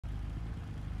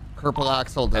Purple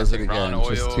Axle does it again.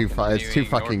 Just it's too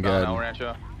fucking good.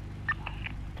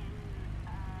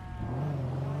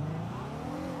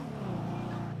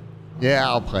 Yeah,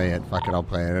 I'll play it. Fuck it, I'll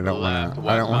play it. I don't want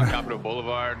to. Capitol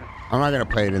Boulevard. I'm not gonna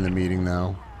play it in the meeting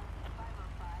though.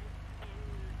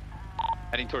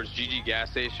 Heading towards GG gas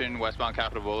station, westbound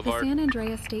Capitol Boulevard. The San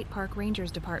Andreas State Park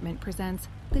Rangers Department presents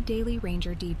the Daily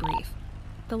Ranger Debrief.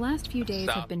 The last few days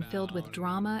have been filled with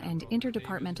drama and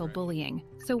interdepartmental bullying,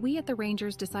 so we at the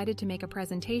Rangers decided to make a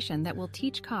presentation that will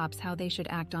teach cops how they should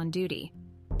act on duty.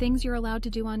 Things you're allowed to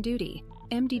do on duty: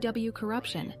 MDW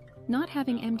corruption, not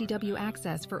having MDW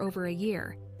access for over a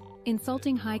year,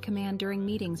 insulting high command during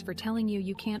meetings for telling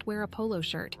you can't wear a polo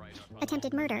shirt,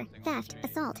 attempted murder, theft,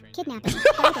 assault, kidnapping,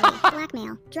 burglary,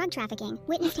 blackmail, drug trafficking,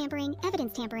 witness tampering,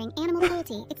 evidence tampering, animal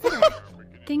cruelty, etc.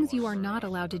 Things you are not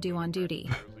allowed to do on duty: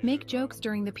 make jokes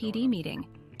during the PD meeting,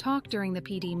 talk during the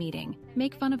PD meeting,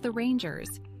 make fun of the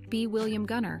Rangers, be William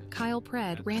Gunner, Kyle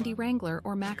Pred, Randy Wrangler,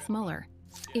 or Max Muller.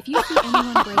 If you see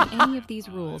anyone break any of these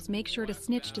rules, make sure to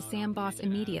snitch to Sam Boss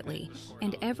immediately,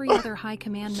 and every other high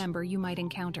command member you might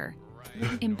encounter.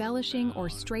 Embellishing or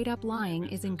straight up lying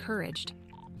is encouraged.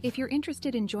 If you're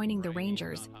interested in joining the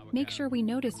Rangers, make sure we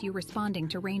notice you responding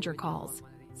to Ranger calls,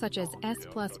 such as S+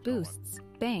 boosts,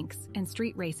 banks, and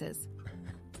street races.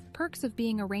 Perks of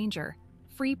being a Ranger: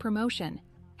 free promotion.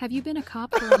 Have you been a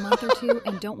cop for a month or two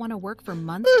and don't want to work for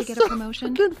months to get a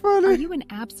promotion? Are you an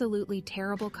absolutely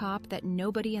terrible cop that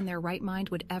nobody in their right mind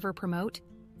would ever promote?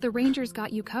 The Rangers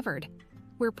got you covered.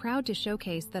 We're proud to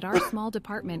showcase that our small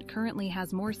department currently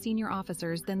has more senior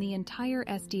officers than the entire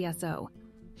SDSO.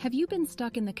 Have you been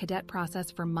stuck in the cadet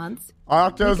process for months?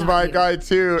 Octo's my guy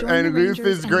too, and Ruth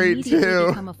is great too.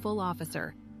 Become a full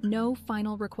officer. No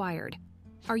final required.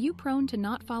 Are you prone to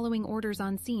not following orders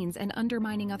on scenes and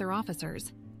undermining other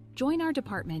officers? Join our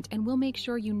department and we'll make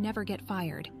sure you never get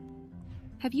fired.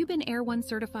 Have you been Air 1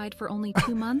 certified for only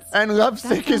 2 months? And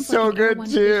Lovesick is so good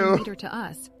too. Leader to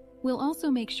us. We'll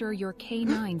also make sure you're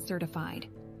K9 certified.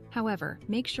 However,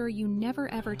 make sure you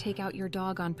never ever take out your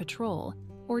dog on patrol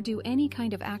or do any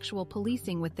kind of actual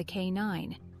policing with the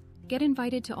K9. Get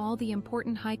invited to all the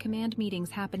important high command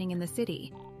meetings happening in the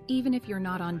city. Even if you're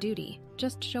not on duty,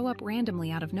 just show up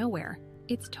randomly out of nowhere.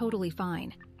 It's totally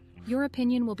fine. Your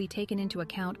opinion will be taken into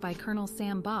account by Colonel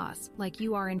Sam Boss, like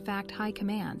you are in fact high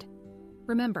command.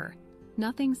 Remember,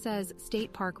 nothing says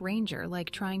State Park Ranger like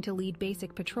trying to lead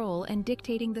basic patrol and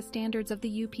dictating the standards of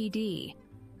the UPD.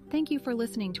 Thank you for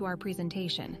listening to our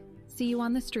presentation. See you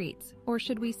on the streets, or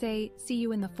should we say, see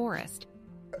you in the forest.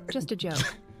 Just a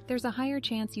joke. There's a higher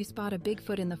chance you spot a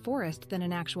Bigfoot in the forest than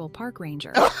an actual park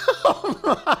ranger.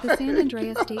 The San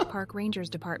Andreas State Park Rangers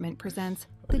Department presents...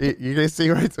 You guys see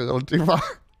where it's a little too far?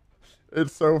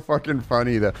 It's so fucking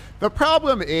funny though. The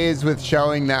problem is with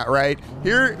showing that, right?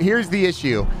 Here's the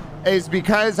issue. Is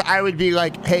because I would be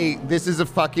like, hey, this is a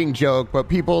fucking joke, but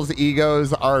people's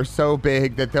egos are so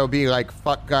big that they'll be like,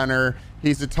 fuck Gunner,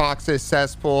 he's a toxic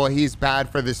cesspool, he's bad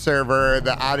for the server,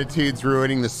 the attitude's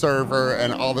ruining the server,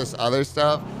 and all this other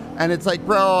stuff. And it's like,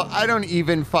 bro, I don't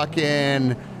even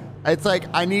fucking... It's like,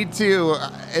 I need to...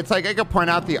 It's like, I could point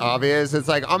out the obvious. It's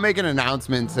like, I'll make an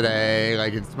announcement today.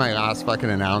 Like, it's my last fucking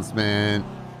announcement.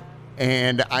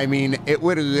 And, I mean, it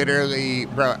would literally...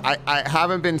 Bro, I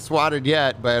haven't been swatted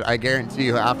yet, but I guarantee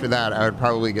you after that, I would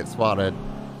probably get swatted.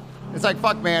 It's like,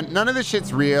 fuck, man, none of this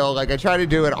shit's real. Like, I try to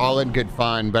do it all in good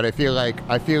fun, but I feel like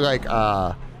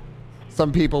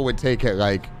some people would take it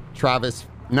like Travis...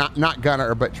 Not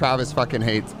Gunner, but Travis fucking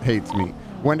hates me.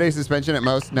 1 day suspension at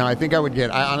most. No, I think I would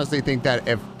get... I honestly think that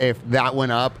if that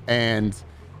went up and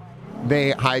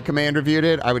they high command reviewed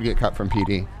it, I would get cut from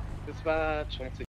PD. Dispatch,